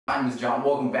name is Jhon.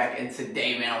 Welcome back, and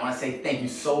today, man, I want to say thank you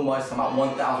so much to my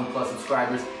 1,000 plus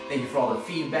subscribers. Thank you for all the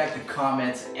feedback, the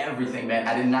comments, everything, man.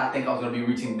 I did not think I was going to be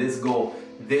reaching this goal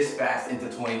this fast into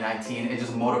 2019. It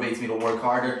just motivates me to work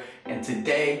harder. And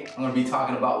today, I'm going to be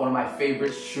talking about one of my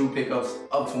favorite shoe pickups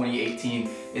of 2018.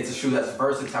 It's a shoe that's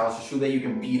versatile. It's a shoe that you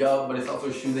can beat up, but it's also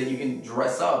a shoe that you can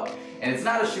dress up. And it's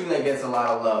not a shoe that gets a lot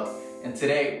of love. And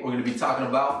today, we're going to be talking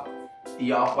about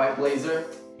the off-white Blazer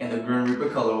in the Grim Reaper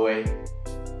colorway.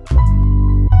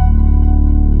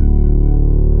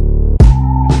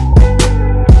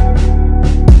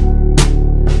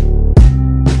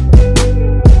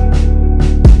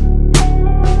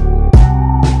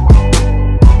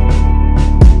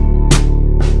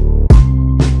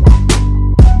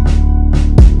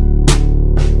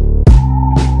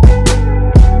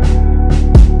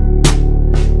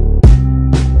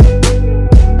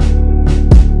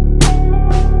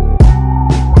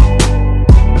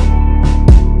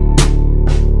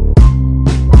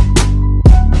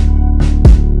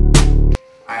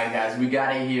 We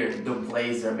got it here, the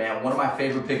Blazer, man. One of my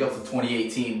favorite pickups of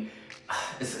 2018.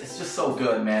 It's just so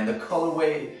good, man. The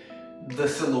colorway, the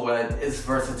silhouette is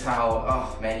versatile.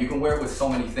 Oh, man, you can wear it with so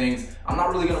many things. I'm not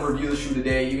really gonna review the shoe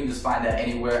today. You can just find that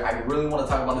anywhere. I really wanna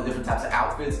talk about the different types of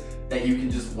outfits that you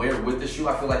can just wear with the shoe.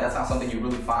 I feel like that's not something you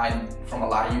really find from a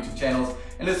lot of YouTube channels.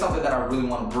 And it's something that I really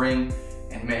wanna bring.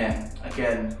 And man,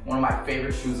 again, one of my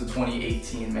favorite shoes of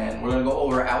 2018, man. We're gonna go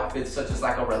over outfits such as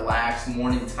like a relaxed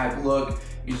morning type look.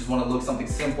 You just wanna look something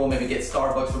simple, maybe get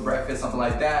Starbucks for breakfast, something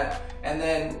like that. And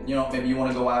then, you know, maybe you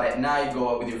wanna go out at night, go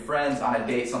out with your friends on a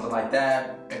date, something like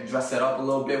that. Maybe dress it up a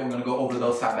little bit. We're gonna go over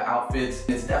those type of outfits.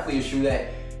 It's definitely a shoe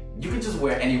that you can just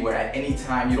wear anywhere at any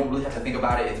time. You don't really have to think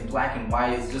about it. It's black and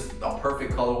white. It's just a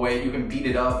perfect colorway. You can beat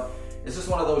it up. It's just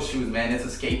one of those shoes, man. It's a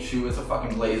skate shoe. It's a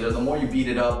fucking Blazer. The more you beat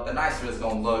it up, the nicer it's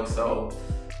gonna look. So,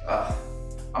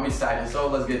 I'm excited. So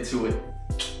let's get to it.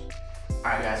 All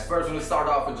right, guys. First, we're gonna start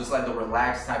off with just like the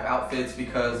relaxed type outfits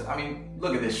because, I mean,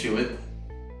 look at this shoe.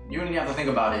 You don't even have to think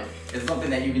about it. It's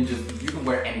something that you can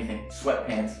wear anything.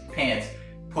 Sweatpants, pants,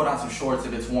 put on some shorts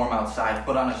if it's warm outside,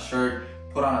 put on a shirt,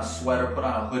 put on a sweater, put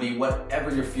on a hoodie,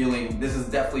 whatever you're feeling. This is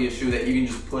definitely a shoe that you can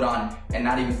just put on and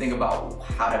not even think about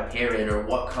how to pair it or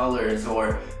what colors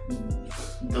or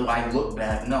do I look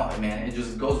bad? No, man, it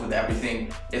just goes with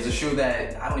everything. It's a shoe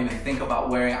that I don't even think about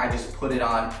wearing. I just put it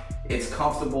on. It's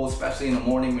comfortable, especially in the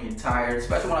morning when you're tired,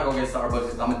 especially when I go get Starbucks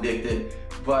because I'm addicted.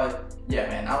 But yeah,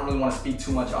 man, I don't really want to speak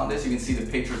too much on this. You can see the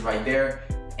pictures right there.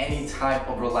 Any type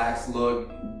of relaxed look,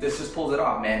 this just pulls it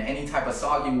off, man. Any type of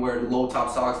sock, you can wear low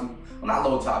top socks. Well, not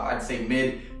low top, I'd say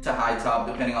mid to high top,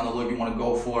 depending on the look you want to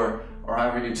go for or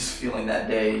however you're just feeling that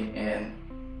day. And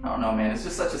I don't know, man, it's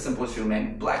just such a simple shoe,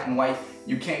 man. Black and white,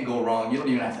 you can't go wrong. You don't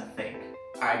even have to think.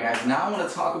 All right, guys, now I want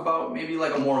to talk about maybe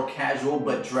like a more casual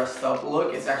but dressed up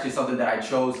look. It's actually something that I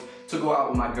chose to go out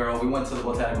with my girl. We went to the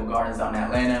Botanical Gardens down in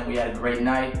Atlanta. We had a great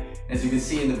night. As you can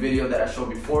see in the video that I showed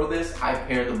before this, I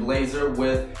paired the Blazer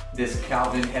with this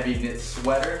Calvin heavy knit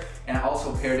sweater. And I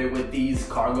also paired it with these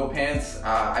cargo pants.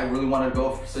 I really wanted to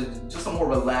go for just a more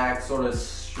relaxed, sort of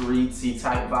streetsy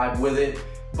type vibe with it.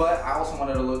 But I also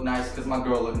wanted to look nice because my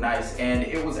girl looked nice. And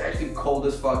it was actually cold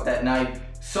as fuck that night.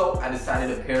 So I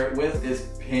decided to pair it with this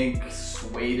pink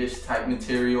suede-ish type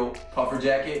material puffer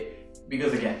jacket.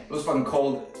 Because again, it was fucking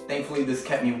cold. Thankfully this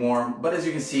kept me warm. But as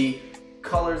you can see,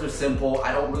 colors are simple.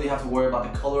 I don't really have to worry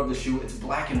about the color of the shoe. It's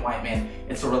black and white, man.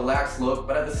 It's a relaxed look,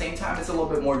 but at the same time, it's a little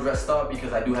bit more dressed up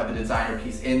because I do have a designer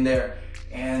piece in there.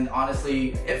 And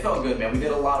honestly, it felt good, man. We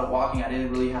did a lot of walking. I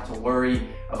didn't really have to worry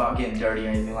about getting dirty or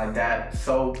anything like that.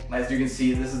 So as you can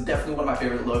see, this is definitely one of my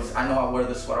favorite looks. I know I wear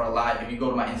this sweater a lot. If you go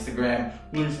to my Instagram,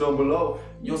 links down below,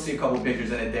 you'll see a couple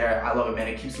pictures in it there. I love it, man.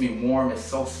 It keeps me warm. It's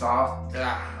so soft.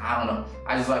 I don't know.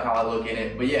 I just like how I look in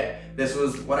it. But yeah, this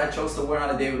was what I chose to wear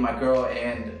on a date with my girl,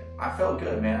 and I felt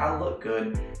good, man. I look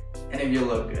good. And if you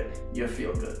look good, you'll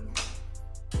feel good.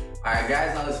 Alright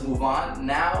guys, now let's move on.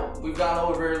 Now we've gone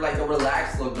over like the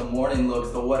relaxed look, the morning looks,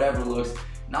 the whatever looks.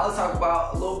 Now let's talk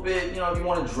about a little bit, you know, if you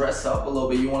want to dress up a little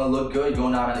bit, you want to look good,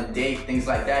 going out on a date, things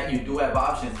like that, you do have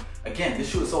options. Again, this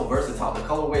shoe is so versatile. The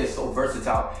colorway is so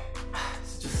versatile.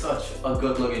 It's just such a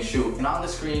good looking shoe. And on the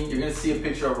screen, you're going to see a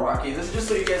picture of Rocky. This is just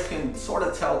so you guys can sort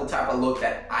of tell the type of look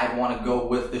that I want to go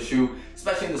with the shoe,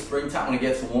 especially in the springtime when it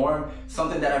gets warm.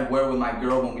 Something that I wear with my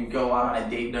girl when we go out on a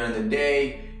date during the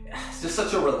day. It's just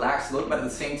such a relaxed look, but at the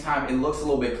same time, it looks a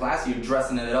little bit classy. You're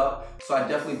dressing it up. So I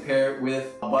definitely pair it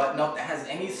with a button-up that has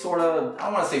any sort of, I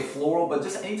don't want to say floral, but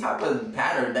just any type of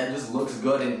pattern that just looks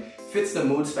good and fits the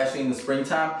mood, especially in the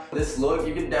springtime. This look,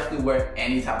 you can definitely wear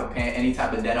any type of pant, any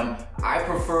type of denim. I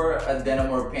prefer a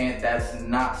denim or a pant that's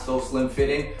not so slim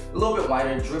fitting, a little bit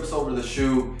wider, drips over the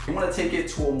shoe. You want to take it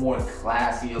to a more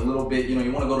classy, a little bit, you know,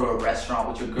 you want to go to a restaurant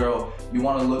with your girl, you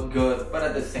want to look good, but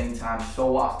at the same time,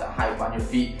 show off the hype on your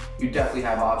feet. You definitely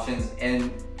have options,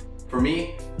 and for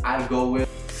me, I'd go with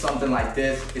something like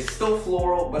this. It's still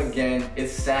floral, but again,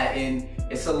 it's satin.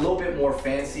 It's a little bit more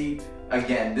fancy.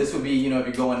 Again, this would be, you know, if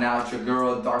you're going out with your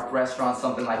girl, dark restaurant,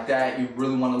 something like that, you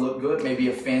really want to look good, maybe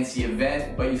a fancy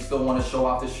event, but you still want to show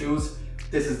off the shoes.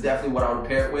 This is definitely what I would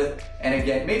pair it with. And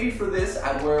again, maybe for this,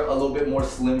 I'd wear a little bit more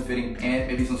slim fitting pant,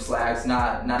 maybe some slacks,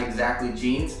 not exactly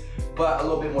jeans, but a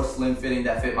little bit more slim fitting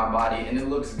that fit my body, and it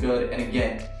looks good. And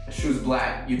again, the shoe's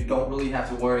black. You don't really have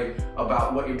to worry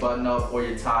about what your button up or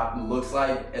your top looks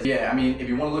like. Yeah, I mean, if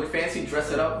you want to look fancy,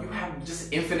 dress it up, you have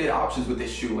just infinite options with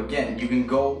this shoe. Again, you can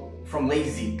go from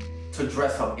lazy to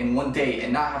dress up in one day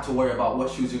and not have to worry about what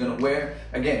shoes you're gonna wear.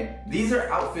 Again, these are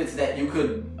outfits that you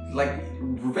could like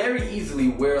very easily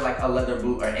wear like a leather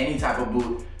boot or any type of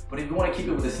boot. But if you want to keep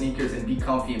it with the sneakers and be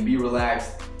comfy and be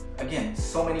relaxed, again,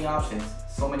 so many options,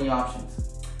 so many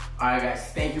options. All right,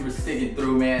 guys, thank you for sticking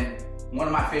through, man. One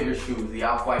of my favorite shoes, the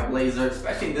Off-White Blazer,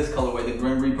 especially in this colorway, the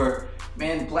Grim Reaper.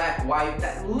 Man, black, white,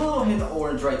 that little hint of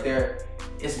orange right there.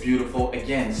 It's beautiful.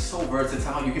 Again, so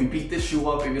versatile. You can beat this shoe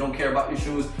up if you don't care about your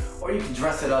shoes, or you can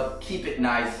dress it up, keep it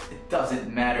nice. It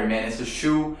doesn't matter, man. It's a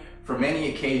shoe for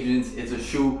many occasions. It's a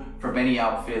shoe for many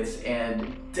outfits,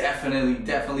 and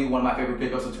definitely one of my favorite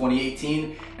pickups of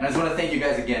 2018. And I just want to thank you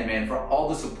guys again, man, for all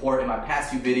the support in my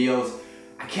past few videos.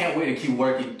 I can't wait to keep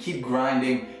working, keep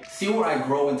grinding, see where I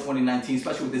grow in 2019,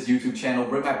 especially with this YouTube channel,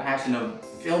 bring my passion of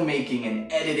filmmaking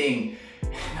and editing.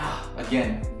 And,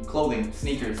 again, clothing,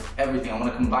 sneakers, everything. I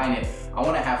want to combine it. I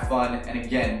want to have fun. And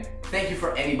again, thank you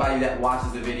for anybody that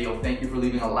watches the video. Thank you for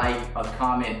leaving a like, a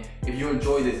comment. If you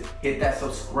enjoy this, hit that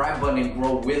subscribe button and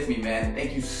grow with me, man.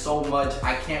 Thank you so much.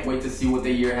 I can't wait to see what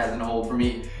the year has in hold for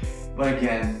me. But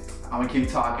again, I'm gonna keep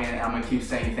talking and I'm gonna keep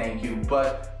saying thank you.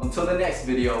 But until the next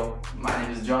video, my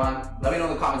name is Jhon. Let me know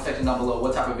in the comment section down below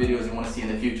what type of videos you want to see in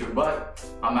the future. But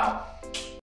I'm out.